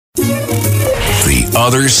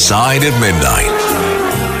Other Side of Midnight.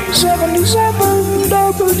 77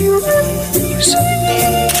 WABC.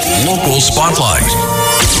 Local Spotlight.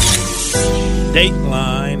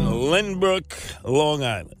 Dateline, Lynbrook, Long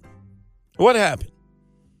Island. What happened?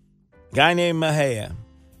 A guy named Mejia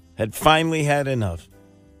had finally had enough.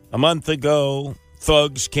 A month ago,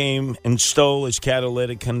 thugs came and stole his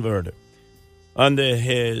catalytic converter under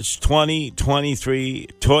his 2023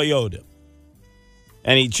 Toyota.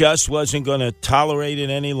 And he just wasn't going to tolerate it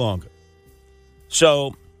any longer.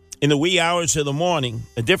 So, in the wee hours of the morning,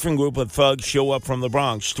 a different group of thugs show up from the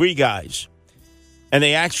Bronx, 3 guys. And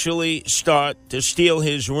they actually start to steal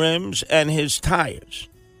his rims and his tires.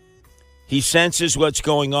 He senses what's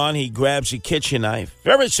going on. He grabs a kitchen knife,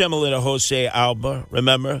 very similar to Jose Alba,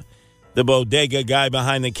 remember? The bodega guy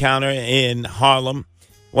behind the counter in Harlem,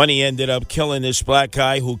 when he ended up killing this black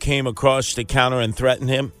guy who came across the counter and threatened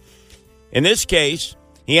him. In this case,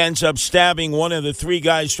 he ends up stabbing one of the 3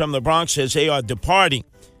 guys from the Bronx as they are departing,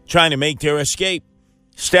 trying to make their escape.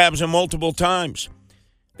 Stabs him multiple times.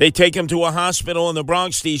 They take him to a hospital in the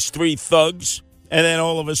Bronx, these 3 thugs, and then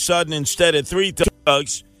all of a sudden, instead of 3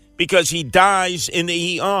 thugs, because he dies in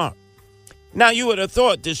the ER. Now, you would have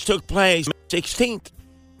thought this took place May 16th.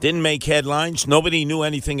 Didn't make headlines. Nobody knew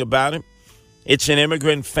anything about it. It's an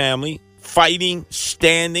immigrant family fighting,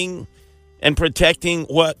 standing, and protecting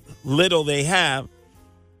what little they have.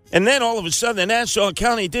 And then all of a sudden, the Nassau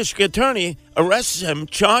County District Attorney arrests him,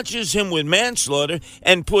 charges him with manslaughter,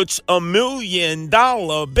 and puts $1 million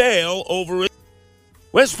bail over it.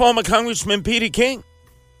 Where's former Congressman Peter King?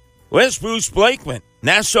 Where's Bruce Blakeman,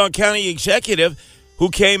 Nassau County executive, who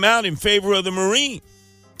came out in favor of the Marine,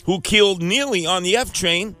 who killed Neely on the F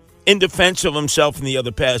train in defense of himself and the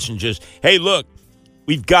other passengers? Hey, look,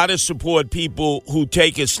 we've got to support people who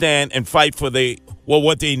take a stand and fight for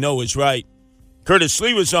what they know is right. Curtis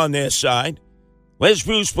Lee was on their side. Where's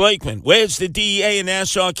Bruce Blakeman? Where's the DEA in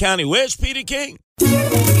Nassau County? Where's Peter King?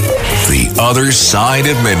 The Other Side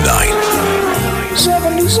of Midnight.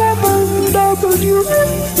 77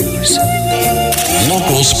 WABC.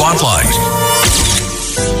 Local Spotlight.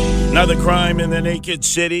 Another crime in the naked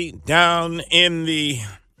city, down in the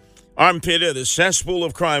armpit of the cesspool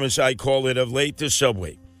of crime, as I call it, of late, the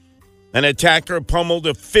subway. An attacker pummeled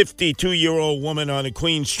a 52-year-old woman on a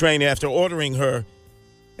Queens train after ordering her,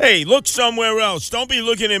 "Hey, look somewhere else. Don't be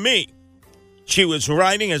looking at me." She was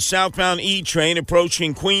riding a southbound E train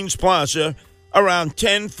approaching Queens Plaza around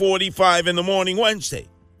 10:45 in the morning Wednesday.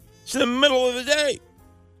 It's the middle of the day.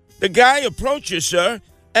 The guy approaches her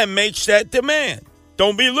and makes that demand.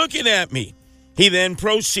 "Don't be looking at me." He then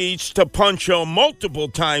proceeds to punch her multiple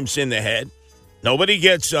times in the head. Nobody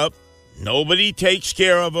gets up. Nobody takes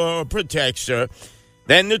care of her or protects her.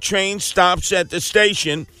 Then the train stops at the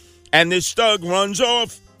station, and this thug runs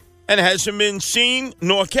off and hasn't been seen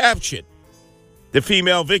nor captured. The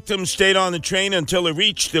female victim stayed on the train until it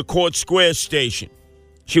reached the Court Square station.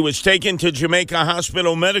 She was taken to Jamaica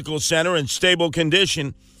Hospital Medical Center in stable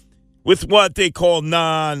condition with what they call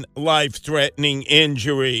non-life-threatening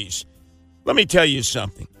injuries. Let me tell you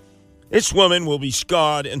something. This woman will be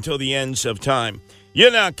scarred until the ends of time. You're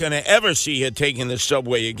not going to ever see her taking the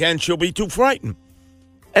subway again. She'll be too frightened.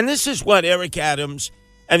 And this is what Eric Adams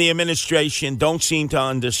and the administration don't seem to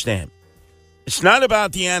understand. It's not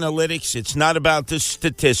about the analytics. It's not about the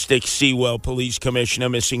statistics, Sewell Police Commissioner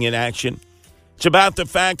missing in action. It's about the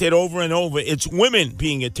fact that over and over, it's women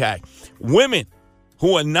being attacked. Women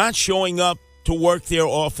who are not showing up to work their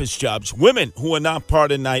office jobs. Women who are not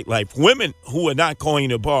part of nightlife. Women who are not going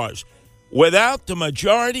to bars. Without the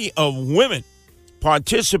majority of women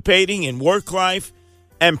participating in work life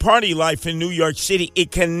and party life in New York City,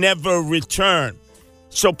 it can never return.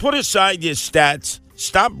 So put aside your stats.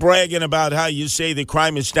 Stop bragging about how you say the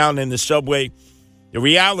crime is down in the subway. The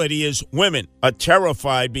reality is women are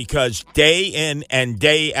terrified because day in and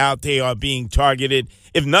day out they are being targeted,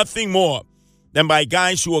 if nothing more than by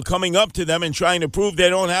guys who are coming up to them and trying to prove they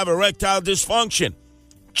don't have erectile dysfunction.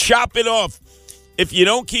 Chop it off. If you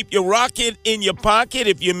don't keep your rocket in your pocket,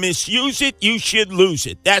 if you misuse it, you should lose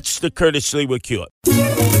it. That's the Curtis Lewa cure.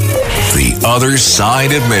 The Other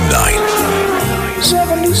Side of Midnight.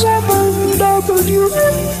 77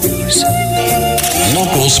 WABC.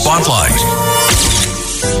 Local Spotlight.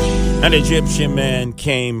 An Egyptian man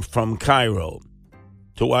came from Cairo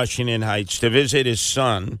to Washington Heights to visit his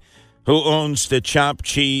son, who owns the Chopped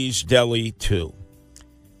Cheese Deli too.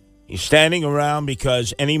 He's standing around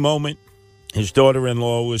because any moment his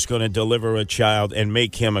daughter-in-law was going to deliver a child and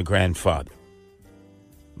make him a grandfather.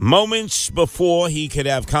 Moments before he could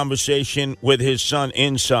have conversation with his son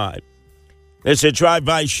inside, there's a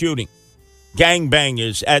drive-by shooting.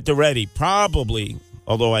 Gangbangers at the ready, probably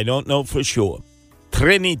although I don't know for sure.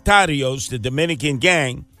 Trinitarios, the Dominican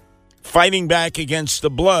gang, fighting back against the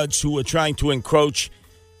Bloods who were trying to encroach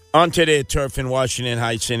onto their turf in Washington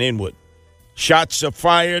Heights and Inwood. Shots are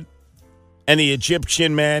fired, and the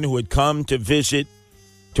Egyptian man who had come to visit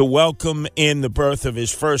to welcome in the birth of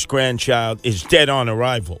his first grandchild is dead on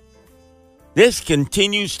arrival. This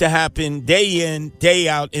continues to happen day in, day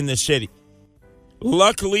out in the city.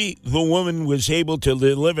 Luckily, the woman was able to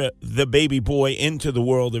deliver the baby boy into the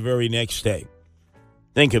world the very next day.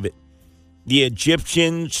 Think of it. The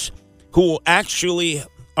Egyptians, who actually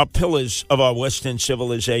are pillars of our Western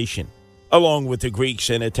civilization, along with the Greeks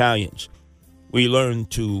and Italians. We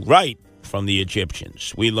learned to write from the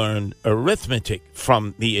Egyptians. We learned arithmetic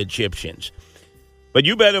from the Egyptians. But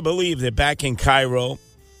you better believe that back in Cairo,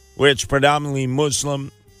 where it's predominantly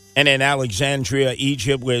Muslim, and in Alexandria,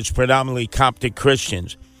 Egypt, where it's predominantly Coptic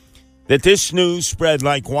Christians, that this news spread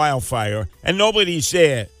like wildfire, and nobody's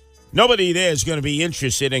there. Nobody there is going to be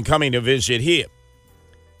interested in coming to visit here.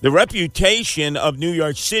 The reputation of New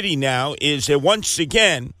York City now is that once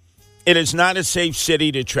again, it is not a safe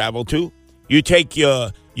city to travel to. You take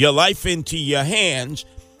your life into your hands,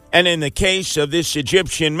 and in the case of this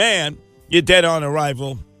Egyptian man, you're dead on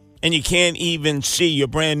arrival, and you can't even see your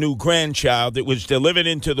brand new grandchild that was delivered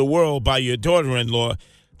into the world by your daughter-in-law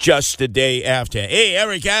just the day after. Hey,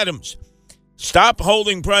 Eric Adams, stop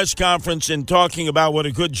holding press conference and talking about what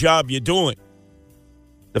a good job you're doing.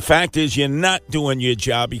 The fact is you're not doing your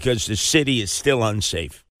job because the city is still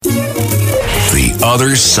unsafe. The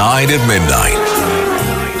Other Side of Midnight.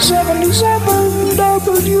 77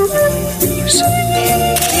 WABC.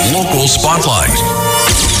 Local Spotlight.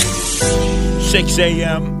 6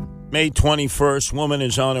 a.m., May 21st, woman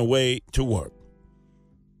is on her way to work.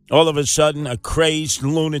 All of a sudden, a crazed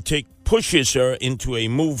lunatic pushes her into a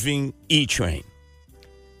moving E-train.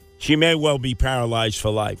 She may well be paralyzed for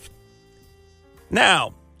life.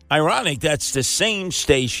 Now, ironic, that's the same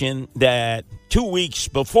station that 2 weeks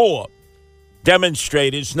before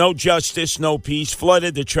demonstrators, no justice, no peace,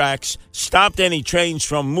 flooded the tracks, stopped any trains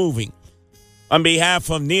from moving on behalf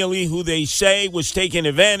of Neely, who they say was taken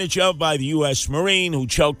advantage of by the U.S. Marine, who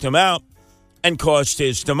choked him out and caused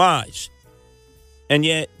his demise. And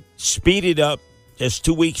yet, speeded up, just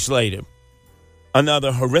 2 weeks later,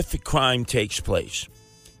 another horrific crime takes place.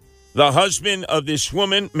 The husband of this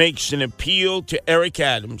woman makes an appeal to Eric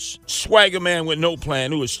Adams, swagger man with no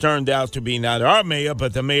plan, who has turned out to be not our mayor,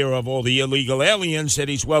 but the mayor of all the illegal aliens that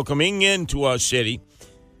he's welcoming into our city.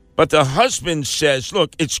 But the husband says,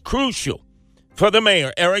 look, it's crucial for the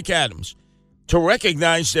mayor, Eric Adams, to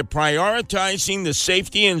recognize that prioritizing the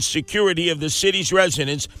safety and security of the city's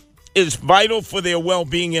residents is vital for their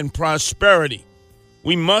well-being and prosperity.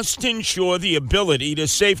 We must ensure the ability to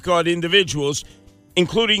safeguard individuals,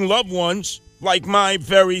 including loved ones like my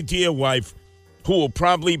very dear wife, who will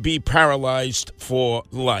probably be paralyzed for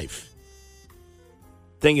life.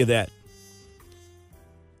 Think of that.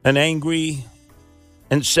 An angry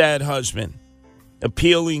and sad husband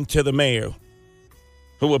appealing to the mayor,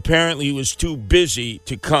 who apparently was too busy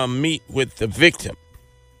to come meet with the victim,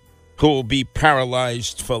 who will be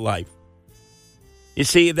paralyzed for life. You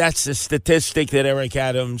see, that's the statistic that Eric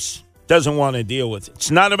Adams doesn't want to deal with.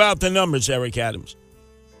 It's not about the numbers, Eric Adams.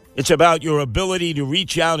 It's about your ability to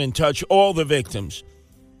reach out and touch all the victims,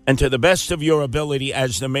 and to the best of your ability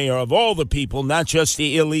as the mayor of all the people, not just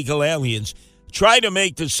the illegal aliens, try to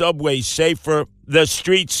make the subways safer, the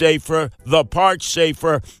streets safer, the parks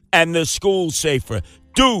safer, and the schools safer.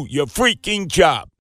 Do your freaking job.